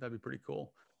helmet. That'd be pretty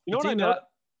cool. You know what I know?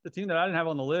 The team that I didn't have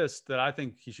on the list that I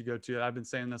think he should go to, I've been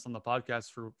saying this on the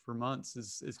podcast for months,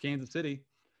 is Kansas City.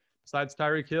 Besides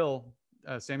Tyreek Hill,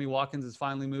 Sammy Watkins has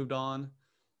finally moved on.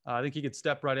 I think he could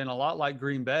step right in, a lot like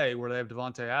Green Bay, where they have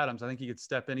Devontae Adams. I think he could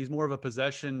step in. He's more of a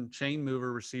possession chain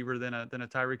mover receiver than a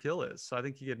Tyreek Hill is. So I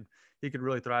think he could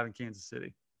really thrive in Kansas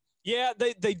City. Yeah,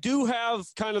 they do have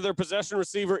kind of their possession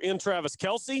receiver in Travis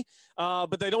Kelce,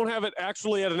 but they don't have it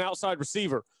actually at an outside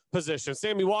receiver position.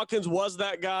 Sammy Watkins was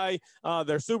that guy,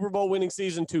 their Super Bowl winning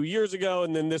season 2 years ago,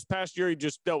 and then this past year he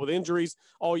just dealt with injuries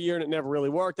all year, and it never really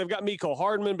worked. They've got Mecole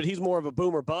Hardman, but he's more of a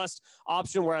boom or bust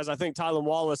option, whereas I think Tylan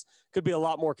Wallace could be a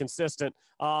lot more consistent.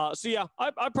 So, yeah,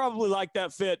 I probably like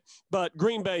that fit, but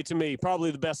Green Bay, to me,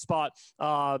 probably the best spot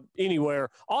anywhere.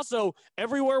 Also,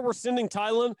 everywhere we're sending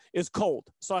Tylan is cold,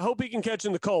 so I hope he can catch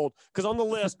in the cold, because on the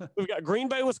list, we've got Green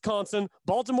Bay, Wisconsin,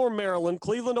 Baltimore, Maryland,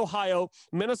 Cleveland, Ohio,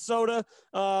 Minnesota,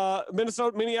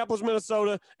 Minneapolis,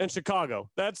 Minnesota, and Chicago.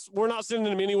 We're not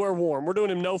sending him anywhere warm. We're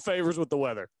doing him no favors with the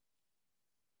weather.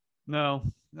 No,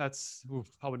 I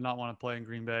would not want to play in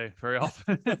Green Bay very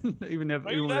often, even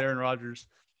with Aaron Rodgers.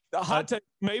 The hot take,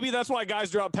 maybe that's why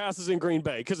guys drop passes in Green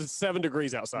Bay, because it's 7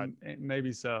 degrees outside.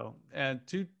 Maybe so. And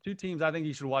two teams I think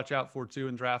you should watch out for too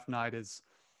in draft night is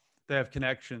they have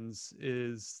connections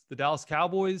is the Dallas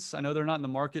Cowboys. I know they're not in the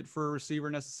market for a receiver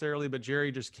necessarily, but Jerry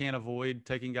just can't avoid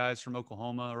taking guys from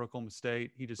Oklahoma or Oklahoma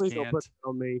State. He just Please can't. Don't put that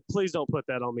on me. Please don't put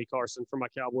that on me, Carson, for my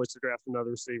Cowboys to draft another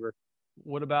receiver.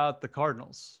 What about the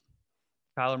Cardinals?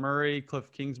 Kyler Murray,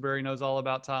 Cliff Kingsbury knows all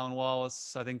about Tylan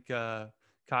Wallace. I think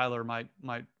Kyler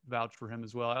might vouch for him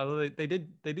as well. Although they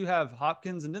do have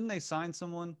Hopkins, and didn't they sign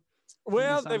someone?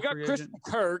 Well, they've got Christian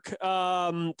Kirk.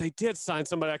 They did sign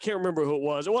somebody. I can't remember who it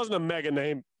was. It wasn't a mega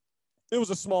name. It was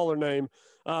a smaller name.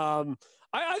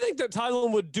 I think that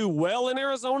Tylan would do well in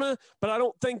Arizona, but I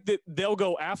don't think that they'll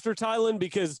go after Tylan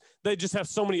because they just have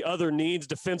so many other needs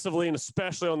defensively and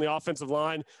especially on the offensive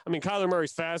line. I mean, Kyler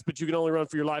Murray's fast, but you can only run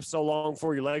for your life so long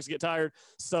before your legs get tired.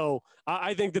 So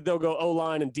I think that they'll go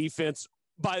O-line and defense.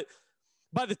 By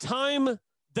the time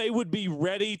they would be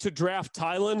ready to draft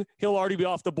Tylan, he'll already be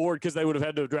off the board because they would have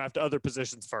had to draft other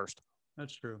positions first.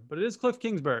 That's true. But it is Cliff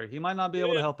Kingsbury. He might not be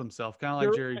able to help himself, kind of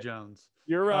like Jerry Jones.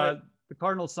 You're right. The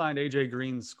Cardinals signed A.J.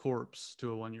 Green's corpse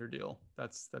to a 1-year deal.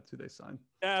 That's who they signed.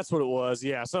 That's what it was,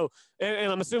 yeah. So, and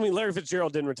I'm assuming Larry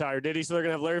Fitzgerald didn't retire, did he? So they're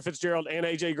going to have Larry Fitzgerald and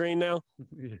A.J. Green now?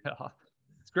 Yeah.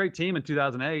 It's a great team in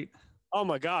 2008. Oh,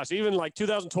 my gosh. Even like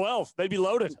 2012, they'd be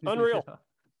loaded. Unreal. Yeah.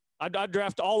 I'd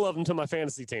draft all of them to my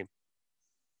fantasy team.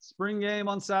 Spring game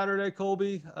on Saturday,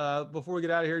 Colby. Before we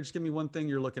get out of here, just give me one thing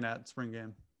you're looking at spring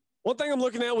game. One thing I'm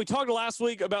looking at, we talked last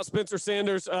week about Spencer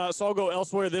Sanders, so I'll go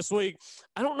elsewhere this week.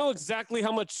 I don't know exactly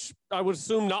how much, I would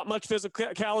assume not much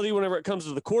physicality whenever it comes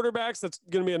to the quarterbacks. That's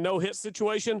going to be a no-hit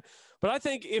situation. But I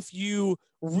think if you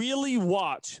really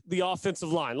watch the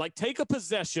offensive line, like take a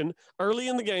possession early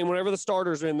in the game whenever the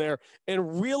starters are in there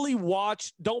and really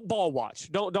watch, don't ball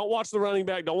watch. Don't watch the running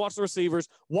back, don't watch the receivers.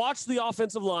 Watch the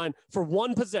offensive line for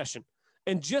one possession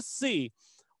and just see,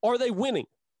 are they winning?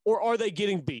 Or are they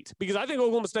getting beat? Because I think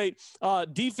Oklahoma State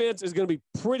defense is going to be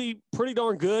pretty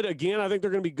darn good. Again, I think they're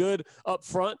going to be good up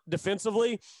front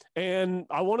defensively. And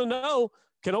I want to know,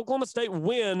 can Oklahoma State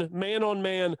win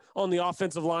man-on-man on the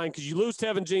offensive line? Because you lose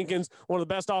Tevin Jenkins, one of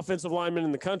the best offensive linemen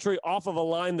in the country, off of a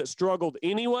line that struggled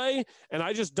anyway. And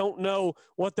I just don't know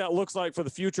what that looks like for the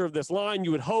future of this line.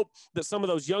 You would hope that some of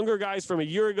those younger guys from a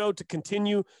year ago to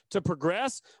continue to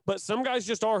progress, but some guys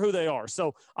just are who they are.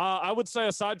 So I would say,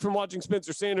 aside from watching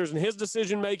Spencer Sanders and his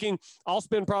decision-making, I'll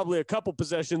spend probably a couple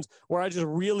possessions where I just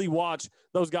really watch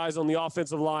those guys on the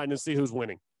offensive line and see who's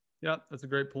winning. Yeah, that's a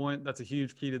great point. That's a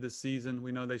huge key to this season.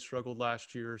 We know they struggled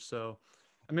last year, so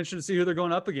I'm interested to see who they're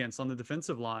going up against on the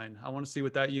defensive line. I want to see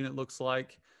what that unit looks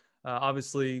like.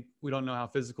 Obviously, we don't know how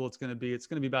physical it's going to be. It's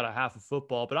going to be about a half of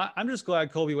football, but I'm just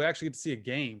glad, Colby, we actually get to see a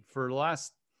game. For the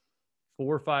last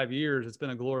 4 or 5 years, it's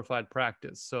been a glorified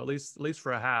practice. So at least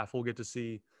for a half, we'll get to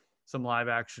see some live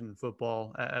action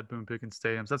football at Boone Pickens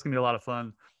Stadium. So that's going to be a lot of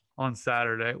fun on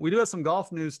Saturday. We do have some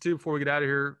golf news too before we get out of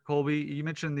here, Colby. You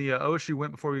mentioned the OSU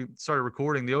women before we started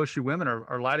recording. The OSU women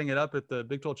are lighting it up at the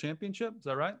Big 12 Championship. Is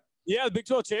that right? Yeah, the Big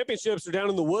 12 Championships are down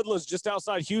in the Woodlands just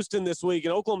outside Houston this week,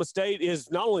 and Oklahoma State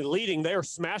is not only leading, they are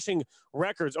smashing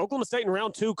records. Oklahoma State in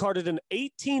round 2 carded an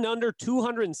 18 under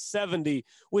 270,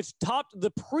 which topped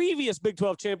the previous Big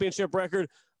 12 Championship record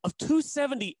of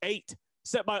 278.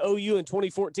 Set by OU in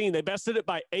 2014. They bested it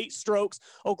by 8 strokes.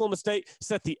 Oklahoma State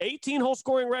set the 18-hole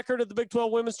scoring record at the Big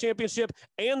 12 Women's Championship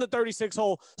and the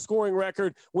 36-hole scoring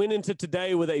record. Went into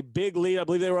today with a big lead. I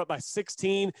believe they were up by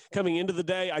 16 coming into the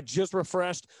day. I just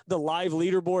refreshed the live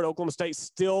leaderboard. Oklahoma State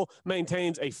still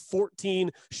maintains a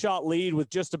 14-shot lead with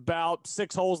just about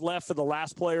 6 holes left for the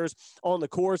last players on the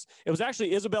course. It was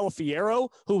actually Isabella Fierro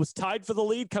who was tied for the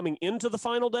lead coming into the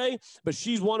final day, but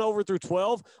she's 1 over through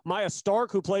 12. Maya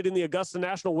Stark, who played in the Augusta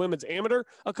National Women's Amateur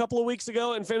a couple of weeks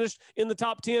ago and finished in the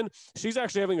top 10. She's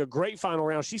actually having a great final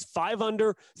round. She's 5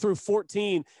 under through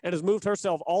 14 and has moved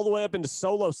herself all the way up into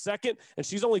solo second, and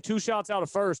she's only 2 shots out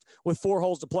of first with 4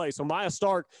 holes to play. So Maya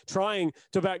Stark trying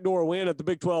to backdoor a win at the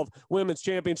Big 12 Women's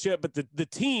Championship, but the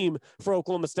team for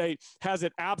Oklahoma State has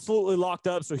it absolutely locked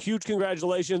up. So huge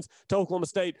congratulations to Oklahoma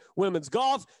State women's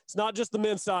golf. It's not just the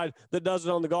men's side that does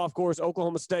it on the golf course.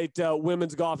 Oklahoma State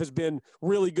women's golf has been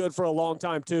really good for a long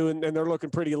time too, and they're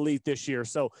looking pretty elite this year.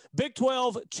 So Big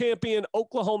 12 champion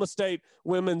Oklahoma State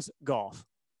women's golf.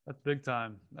 That's big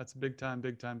time. That's big time by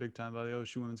the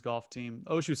OSU women's golf team.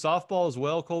 OSU softball as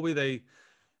well, Colby. They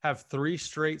have 3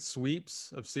 straight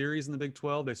sweeps of series in the Big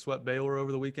 12. They swept Baylor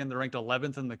over the weekend. They're ranked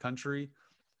 11th in the country.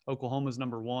 Oklahoma's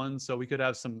number 1. So we could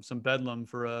have some bedlam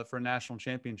for a national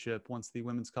championship once the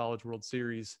Women's College World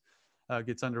Series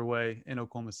gets underway in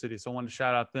Oklahoma City. So I wanted to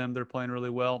shout out them. They're playing really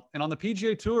well. And on the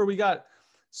PGA Tour, we got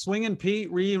Swingin'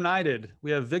 Pete reunited.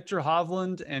 We have Victor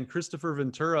Hovland and Christopher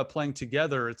Ventura playing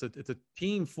together. It's a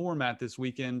team format this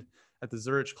weekend at the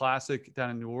Zurich Classic down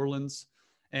in New Orleans.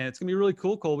 And it's going to be really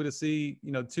cool, Colby, to see,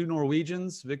 two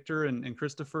Norwegians, Victor and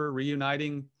Christopher,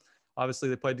 reuniting. Obviously,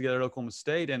 they played together at Oklahoma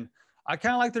State. And I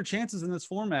kind of like their chances in this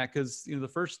format because, the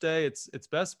first day it's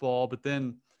best ball, but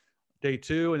then day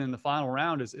 2 and then the final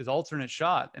round is alternate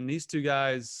shot. And these two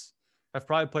guys have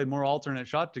probably played more alternate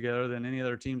shot together than any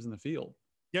other teams in the field.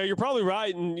 Yeah, you're probably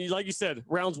right. And like you said,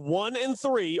 rounds 1 and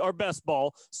 3 are best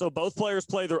ball. So both players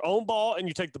play their own ball and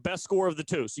you take the best score of the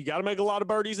two. So you got to make a lot of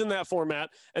birdies in that format.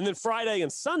 And then Friday and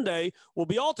Sunday will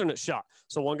be alternate shot.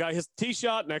 So one guy hits the tee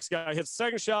shot, next guy hits the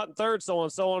second shot and third, so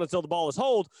on until the ball is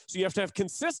holed. So you have to have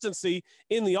consistency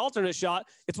in the alternate shot.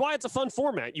 It's why it's a fun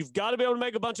format. You've got to be able to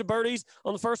make a bunch of birdies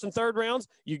on the first and third rounds.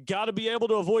 You got to be able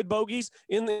to avoid bogeys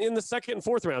in the second and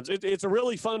fourth rounds. It's a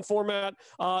really fun format.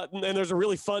 And there's a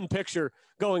really fun picture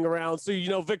going around. So,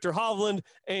 Victor Hovland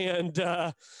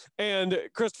and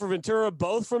Christopher Ventura,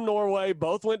 both from Norway,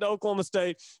 both went to Oklahoma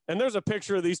State. And there's a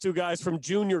picture of these two guys from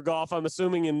junior golf, I'm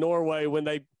assuming in Norway, when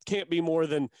they can't be more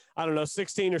than,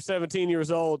 16 or 17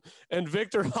 years old. And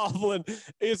Victor Hovland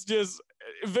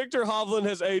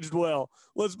has aged well.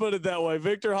 Let's put it that way.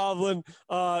 Victor Hovland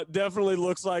definitely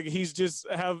looks like he's just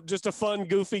a fun,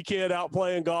 goofy kid out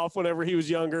playing golf whenever he was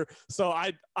younger. So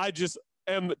I just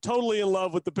am totally in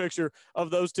love with the picture of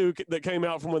those two that came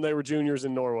out from when they were juniors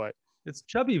in Norway. It's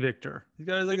chubby Victor. He's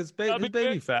got his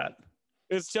baby fat.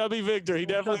 It's chubby Victor. He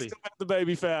definitely still had the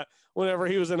baby fat whenever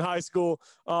he was in high school,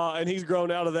 and he's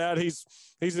grown out of that. He's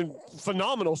in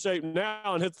phenomenal shape now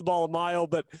and hits the ball a mile.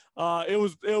 But it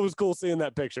was cool seeing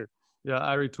that picture. Yeah,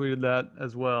 I retweeted that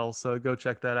as well. So go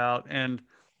check that out. And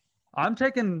I'm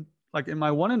taking, like, in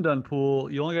my one and done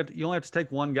pool, you only have to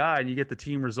take one guy and you get the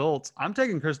team results. I'm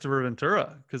taking Christopher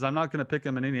Ventura because I'm not going to pick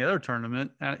him in any other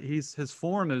tournament. And his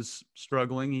form is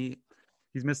struggling.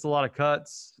 He's missed a lot of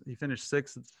cuts. He finished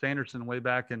 6th at Sanderson way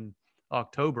back in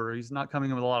October. He's not coming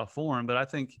in with a lot of form, but I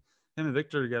think him and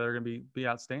Victor together are going to be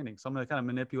outstanding. So I'm going to kind of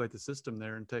manipulate the system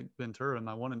there and take Ventura in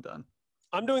my one and done.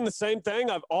 I'm doing the same thing.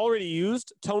 I've already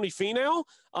used Tony Finau,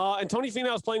 and Tony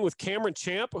Finau is playing with Cameron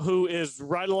Champ, who is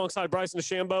right alongside Bryson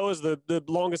DeChambeau as the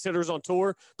longest hitters on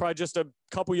tour, probably just a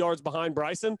couple yards behind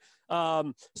Bryson.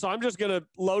 So I'm just going to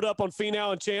load up on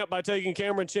Finau and Champ by taking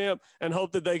Cameron Champ and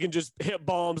hope that they can just hit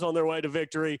bombs on their way to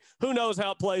victory. Who knows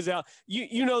how it plays out?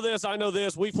 You know this, I know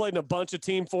this. We've played in a bunch of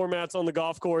team formats on the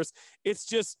golf course. It's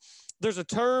just – there's a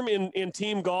term in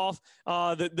team golf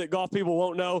that golf people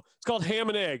won't know. It's called ham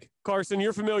and egg. Carson,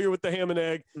 you're familiar with the ham and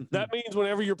egg. Mm-hmm. That means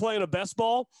whenever you're playing a best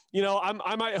ball,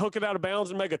 I might hook it out of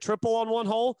bounds and make a triple on one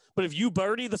hole, but if you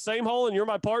birdie the same hole and you're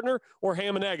my partner, we're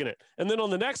ham and egging it. And then on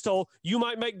the next hole, you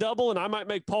might make double and I might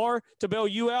make par to bail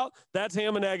you out. That's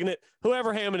ham and egging it.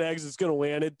 Whoever ham and eggs is going to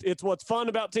win. It's what's fun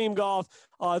about team golf.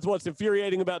 It's what's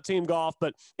infuriating about team golf,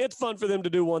 but it's fun for them to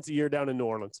do once a year down in New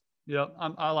Orleans. Yeah,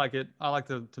 I like it. I like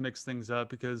to mix things up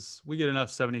because we get enough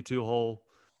 72-hole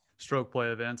stroke play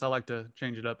events. I like to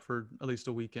change it up for at least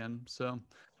a weekend. So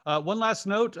one last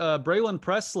note, Braylon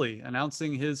Presley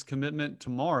announcing his commitment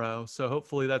tomorrow. So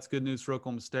hopefully that's good news for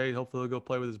Oklahoma State. Hopefully he'll go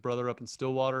play with his brother up in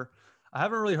Stillwater. I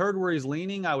haven't really heard where he's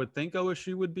leaning. I would think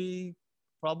OSU would be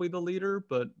probably the leader,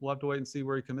 but we'll have to wait and see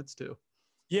where he commits to.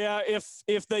 Yeah,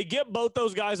 if they get both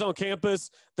those guys on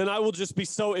campus, then I will just be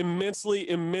so immensely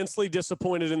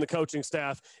disappointed in the coaching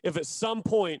staff if at some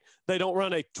point they don't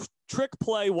run a trick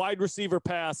play wide receiver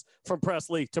pass from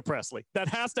Presley to Presley. That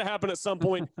has to happen at some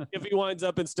point if he winds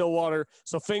up in Stillwater.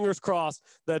 So fingers crossed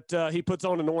that he puts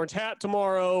on an orange hat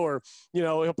tomorrow, or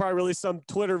he'll probably release some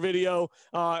Twitter video.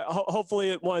 Hopefully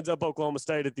it winds up Oklahoma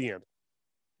State at the end.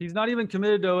 He's not even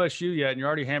committed to OSU yet, and you're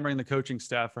already hammering the coaching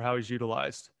staff for how he's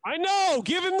utilized. I know.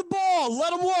 Give him the ball.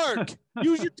 Let him work.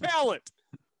 Use your talent.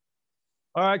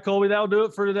 All right, Colby, that'll do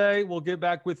it for today. We'll get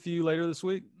back with you later this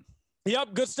week.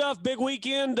 Yep, good stuff. Big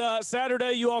weekend.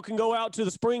 Saturday, you all can go out to the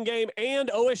spring game, and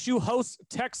OSU hosts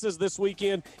Texas this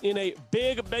weekend in a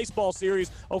big baseball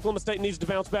series. Oklahoma State needs to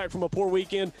bounce back from a poor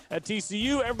weekend at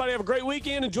TCU. Everybody have a great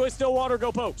weekend. Enjoy Stillwater.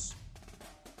 Go Pokes.